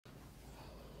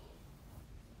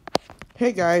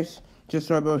Hey guys,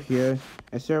 JusJarBo here,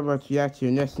 and sorry about to react to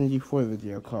an SMG4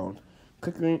 video called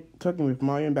Cooking with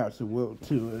Mario and Bowser World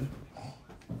Tour.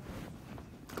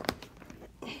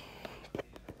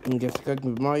 And guess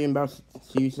Cooking with Mario and Bowser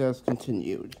series has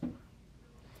continued,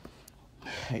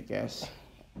 I guess.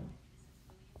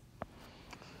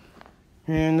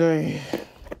 And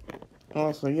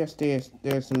also yesterday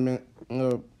there's some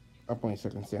upcoming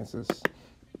circumstances.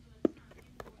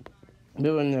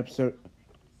 Doing an episode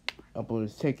upload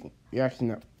is taking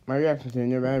my reaction to the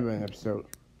Never Ending episode.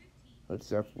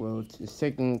 What's upload is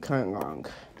taking kind of long,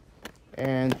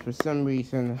 and for some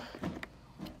reason,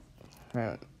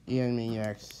 the enemy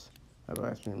X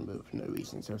has been removed for no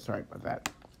reason. So sorry about that.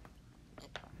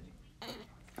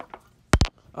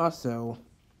 Also,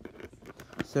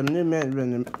 some new men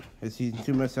in season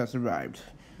 2 must have arrived,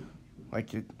 like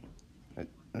the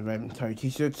arriving entire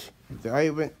t-shirts, the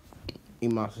Iron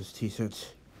Monsters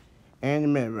t-shirts, and the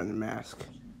Man Runner mask,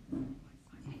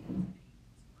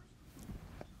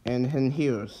 and Hidden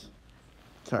Heroes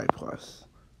Sorry Plus.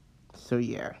 So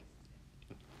yeah,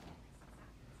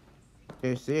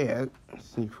 there's the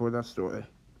SMG4.store.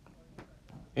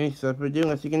 Any stuff we're doing,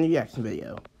 let's begin the reaction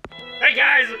video. Hey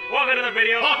guys, welcome to the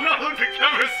video. Oh no, the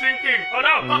camera's sinking. Oh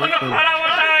no, oh no, I'm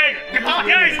dying.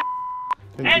 Guys.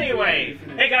 Anyway,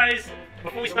 hey guys.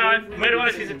 Before we start, Metal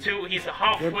Season 2, he's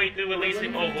halfway through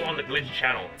releasing over on the Glitch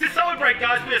channel. To celebrate,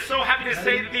 guys, we are so happy to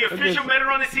say that the official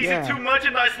Metal Season 2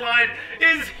 merchandise line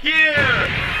is here!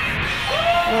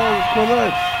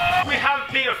 Oh, we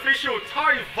have the official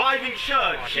Tari Vibing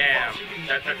shirt. Oh, damn.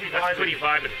 That's pretty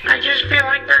vibing. I just feel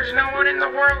like there's no one in the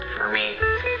world for me.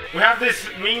 We have this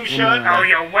meme shirt. Oh,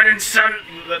 yeah, one and son.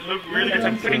 That looked really good.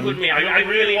 That's a pretty good meme. I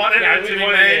really wanted it to be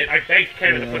made. I begged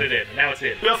Kevin to put it in. Now it's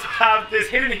in. We also have this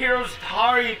Hidden Heroes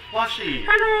Tari plushie.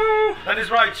 Hello! That is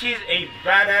right. She's a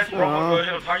badass proper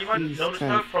version of Tari. You might notice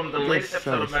her from the latest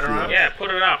episode of Metarana. Yeah, put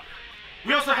it up.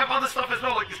 We also have other stuff as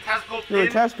well, like this tactical pin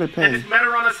and this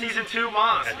Metarana Season 2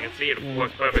 mask. As you can see, it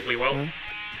works perfectly well.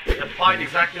 It's applied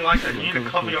exactly like that. You need to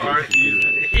cover your eyes to use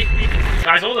it.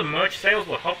 Guys, all the merch sales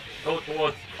will help go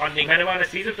towards funding Metarana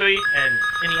Season 3 and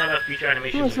any other future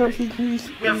animations. We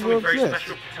have something very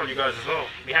special to tell you guys as well.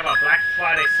 We have a Black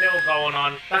Friday sale going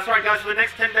on. That's right, guys, for the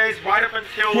next 10 days, right up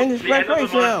until the end of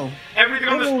the month, everything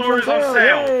on the store is on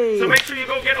sale. So make sure you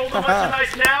go get all the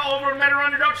merchandise now over at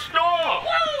Metarana.store.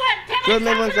 Good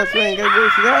memories of swing, get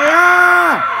loose.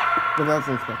 Yeah! But that's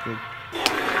unexpected.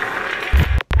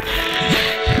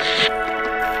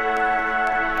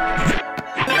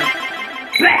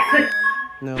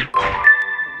 No.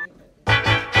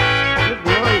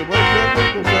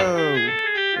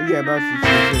 Yeah,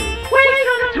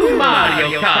 Welcome to Mario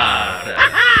Kart!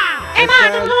 E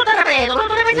vado tutto da prego, non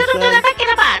dovrebbe essere tutto da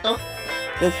macchina pato.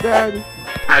 That's right.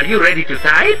 Are you ready to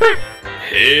type?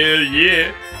 Hell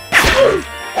yeah!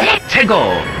 Let's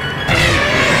go!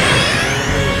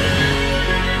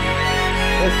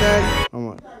 That's right. Come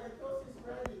on.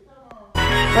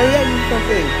 Oh yeah, you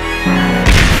something.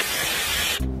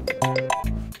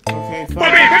 Okay,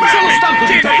 fine. Sono stanco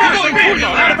di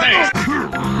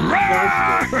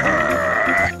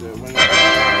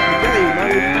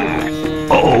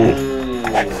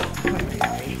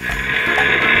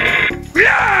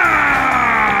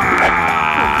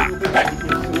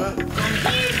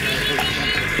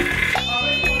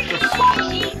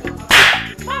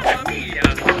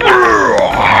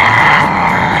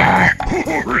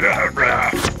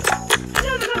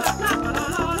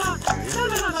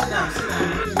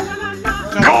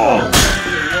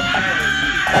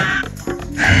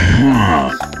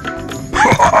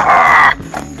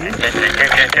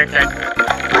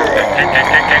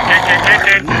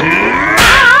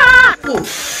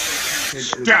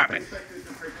Stop it!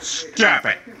 Stop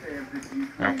it!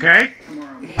 Okay?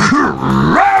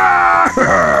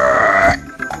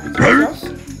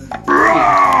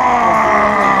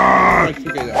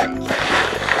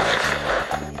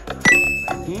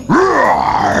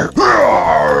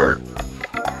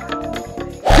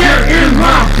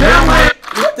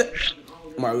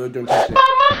 Mario, don't touch it.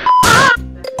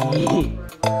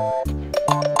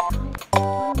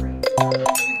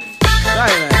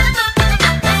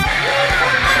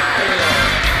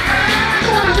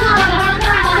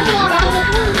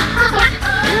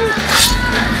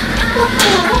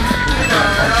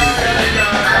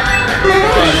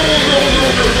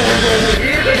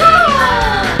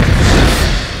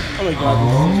 Oh my god.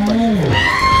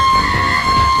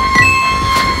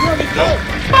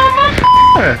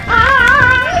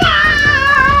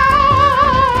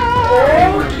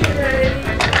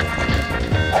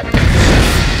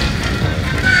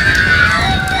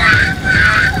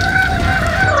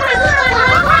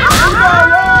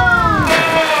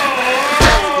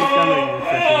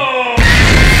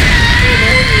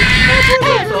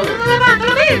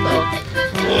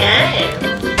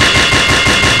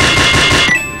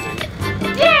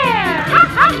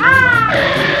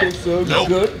 So Nope.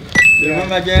 good.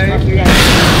 Remember, Jerry? Huh?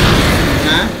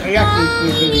 I reacted to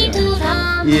the video.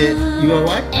 Yeah. You were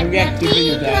what? I reacted to the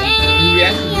video, Dad. You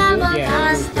reacted to it?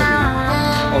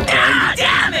 Yeah. Okay.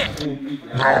 Damn it!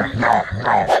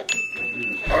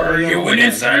 Are you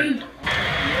winning, son?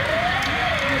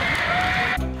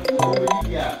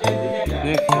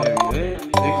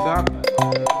 Next up,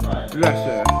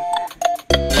 Russia.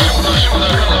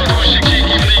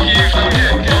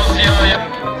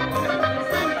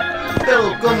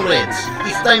 Fellow comrades,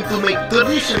 it's time to make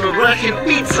traditional Russian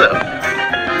pizza.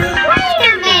 Wait a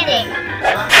minute!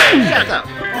 Shut up!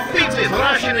 Pizza is a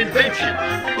Russian invention.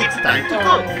 It's time to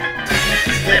cook.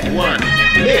 Step 1.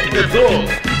 Make the dough.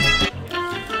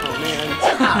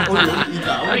 I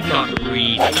can't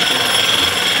read.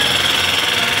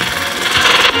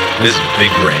 This is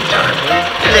big brain time.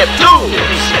 Step 2.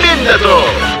 Spin the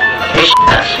dough.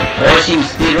 Rushing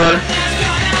speedrun.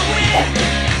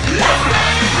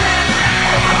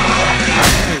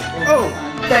 Oh!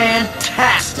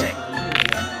 Fantastic!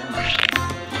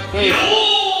 Hey!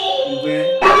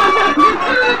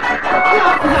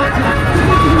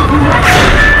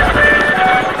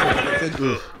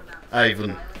 Ugh,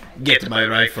 Ivan, get my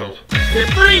rifle. Step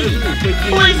 3.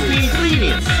 Place the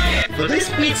ingredients. For this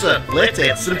pizza, let's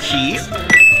add some cheese,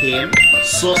 ham,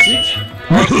 sausage,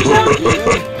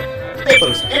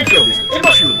 peppers, anchovies, and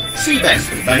mushrooms, sea bass,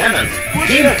 bananas,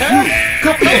 game fruit.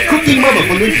 Copy of Cooking Mama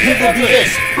for Nintendo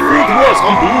DS. It was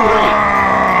on Blu-ray.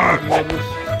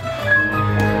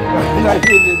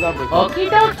 Okie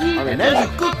dokie. And now you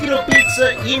cook your pizza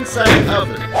inside the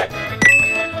oven.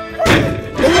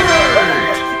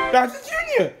 That's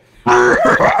Junior!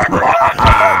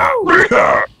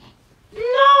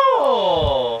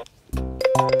 No!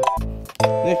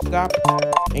 Next stop,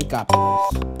 Incopolis.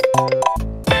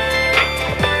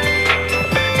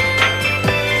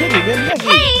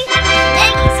 Hey!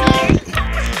 Maggie's here.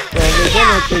 Well, they're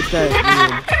gonna take that.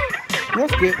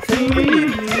 Let's get some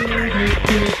ingredients.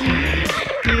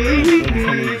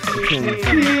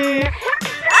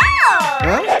 Oh!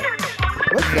 Huh?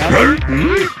 What's that?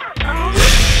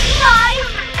 My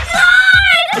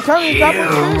God! It's how many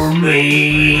Incopolis?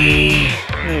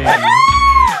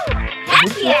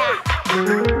 Heck yeah!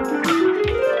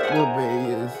 Little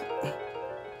baby is.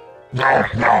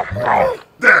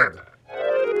 Dead.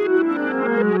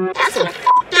 That's some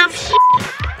fucked up shit.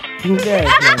 He's dead.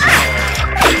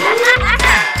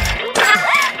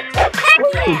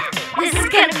 This is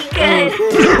gonna be good.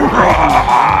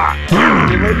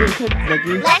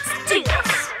 Let's do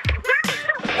this.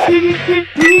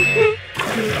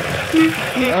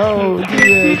 Oh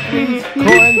dear, please,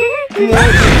 corn.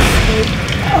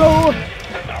 Oh!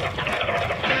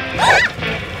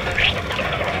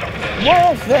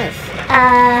 What is this? Oh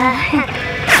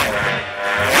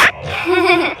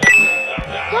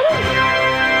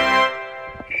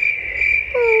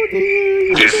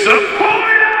dear.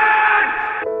 Disappointed!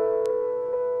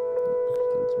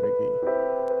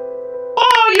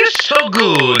 Oh, you're so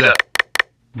good!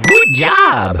 Good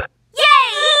job!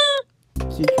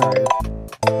 Yay! She tried.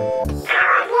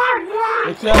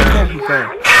 It's not technical.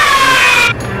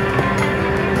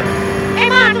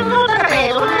 Ma non lo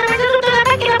sapevo, non avete tutto da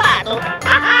pacchinato.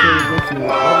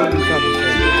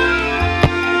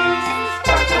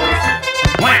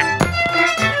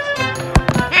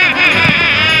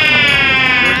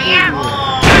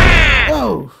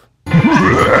 Oh!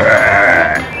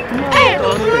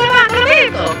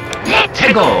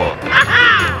 Let's go!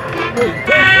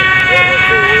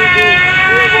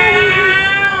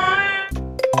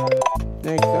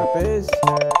 Next up is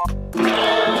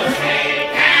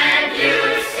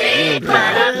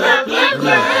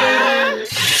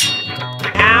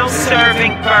Now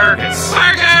serving burgers.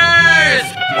 Burgers!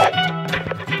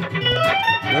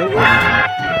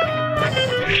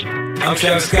 I'm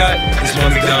Travis Scott. This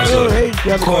one McDonald's Oh, order. hey,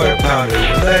 Travis Quarter Scott. pounder,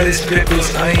 lettuce,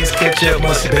 pickles, onions, ketchup,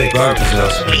 mustard, bacon, barbecue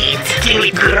sauce. It's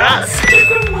still crust.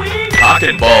 Cock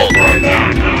and ball.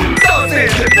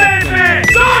 Sausage!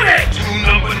 Baby! Sonic!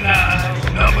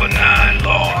 Number 9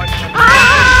 large.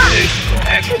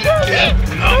 Extra dip,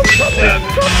 number 7.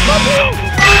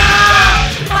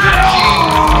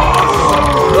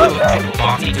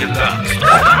 Party deluxe.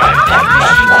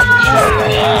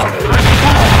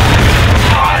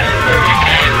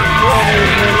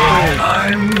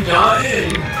 I'm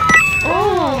dying.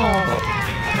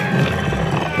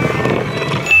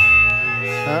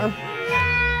 huh?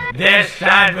 This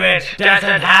sandwich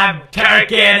doesn't have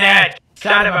turkey in it!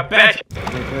 Son of a bitch!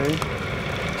 Okay.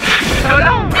 So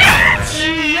long!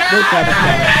 Next up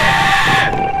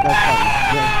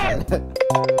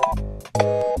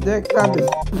is Next up is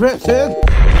Richard.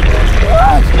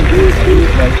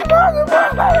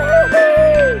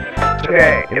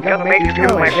 Today, I'm gonna make you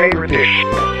feel my favorite dish.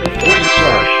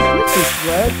 Wooden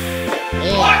slush.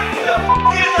 What the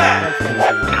fuck is that?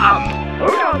 Oh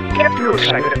no, get too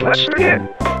excited. Let's begin.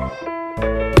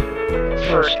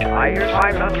 First, I use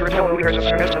 500 milliliters of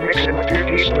cement to mix in with 2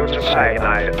 teaspoons of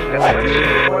cyanide. Then I use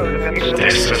the oil and then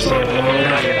This is All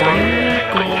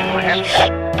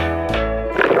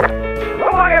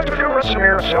I have to do is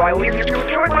smear, so I leave you to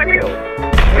enjoy my meal.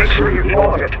 Make sure you eat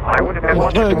all of it. I wouldn't have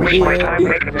wanted to waste my time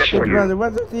making this for you.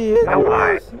 Now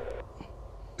I.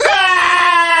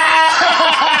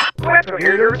 Glad to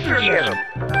hear your enthusiasm.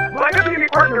 My deputy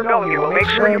partner Melanie will make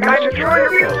sure you guys enjoy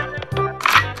your meal.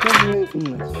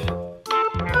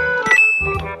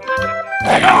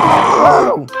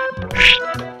 Oh!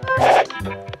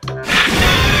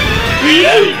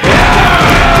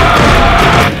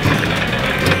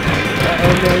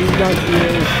 Okay, you don't do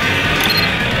it.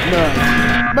 No.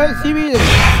 But see me.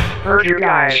 Heard you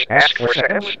guys ask for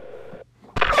seconds.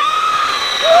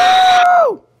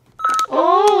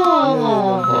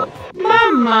 Oh,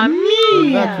 mamma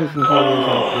mia!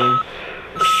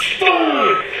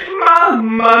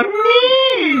 Mamma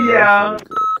mia!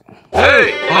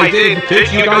 Hey, I didn't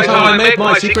teach you guys how I make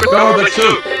my secret garbage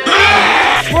soup.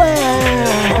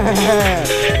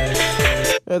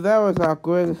 Yeah, that was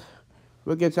awkward.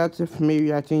 We'll get that's it for me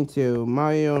reacting to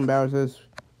Mario and Bowser's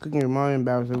Cooking with Mario and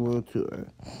Bowser World Tour.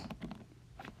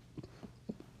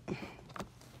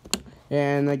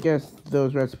 And I guess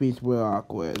those recipes were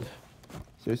awkward.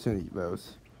 So send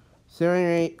those. So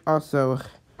anyway, also,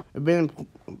 I've been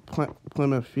in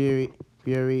Plymouth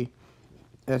Fury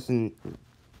has been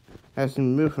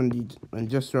moved from the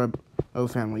JusJarBo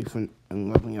family from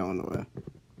Loveland, Illinois.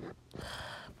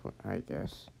 I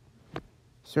guess.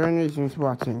 So anyway, thanks for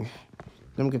watching.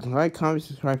 Don't forget to like, comment,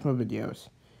 subscribe for more videos.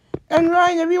 And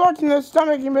Ryan, if you're watching this, stop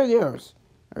making videos.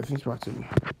 Alright, thanks for watching.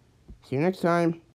 See you next time.